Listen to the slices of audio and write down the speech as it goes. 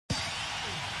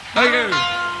Thank you.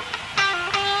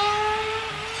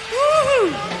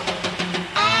 Woo-hoo.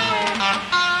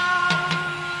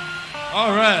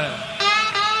 All right.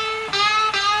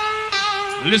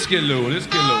 Let's get low. Let's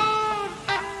get low.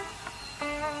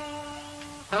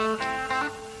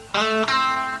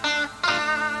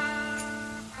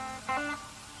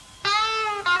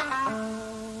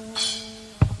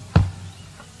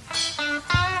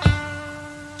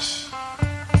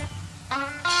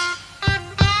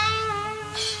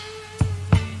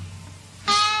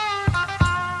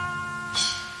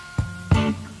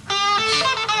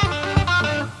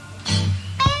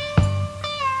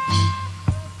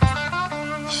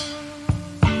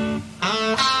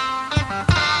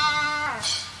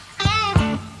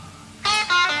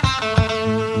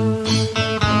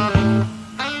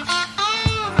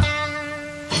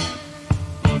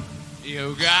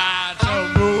 You got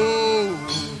to move.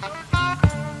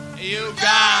 You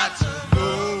got to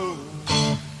move.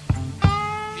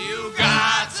 You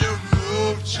got to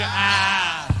move,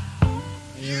 child.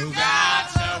 You got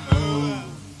to move.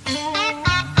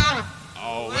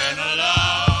 Oh, when the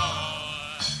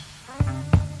Lord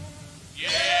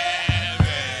get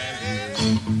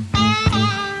ready,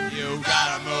 you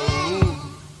gotta move.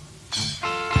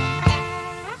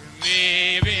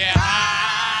 Maybe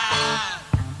high,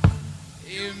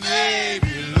 you may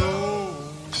be low,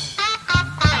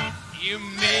 you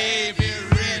may be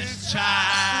rich,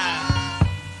 child,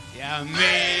 you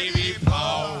may be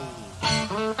poor.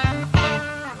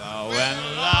 But when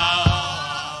the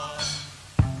Lord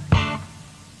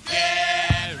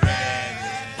get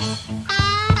ready,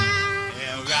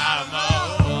 you gotta move.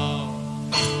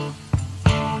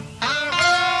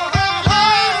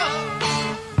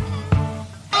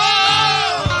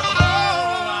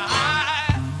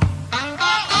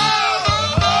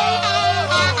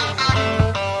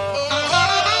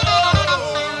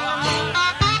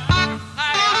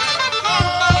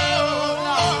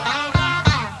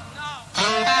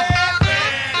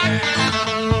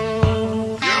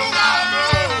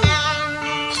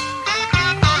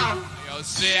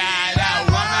 See that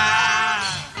woman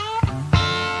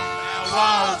that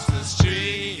walks the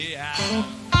street.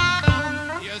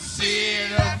 You see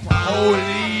the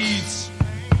police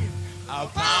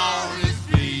upon his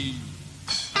feet.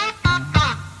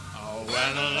 Oh,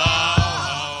 when the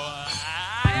Lord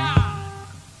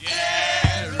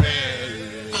get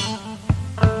ready,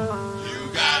 you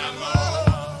gotta move.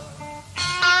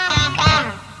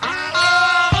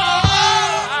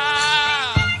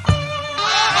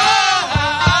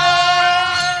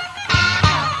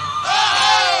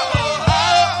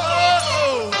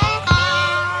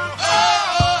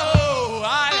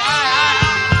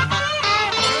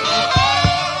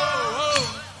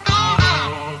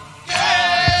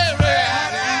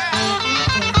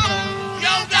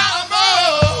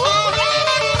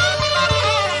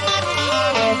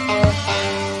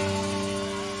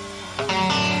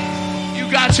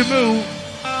 To move.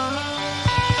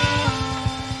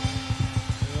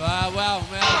 Wow,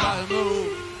 man, I gotta move.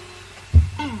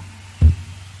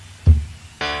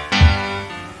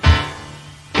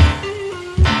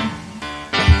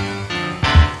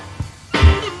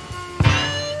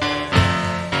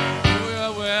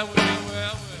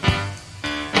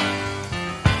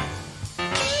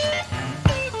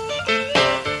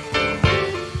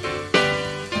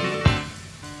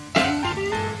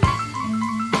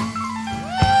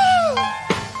 Well.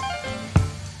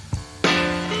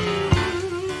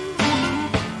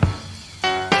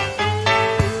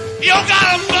 You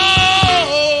gotta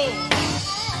move.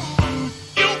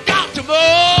 You got to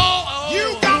move. You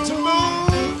got to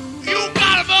move. You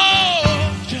gotta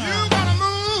move. You gotta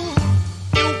move.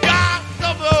 You got to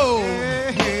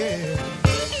move. Yeah.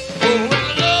 Oh,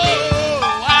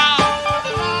 wow.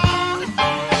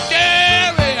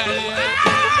 Yeah.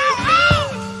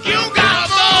 You gotta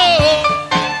move.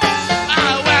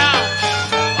 Well,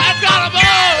 I gotta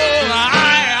move.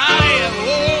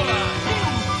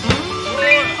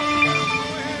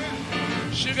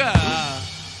 Sugar.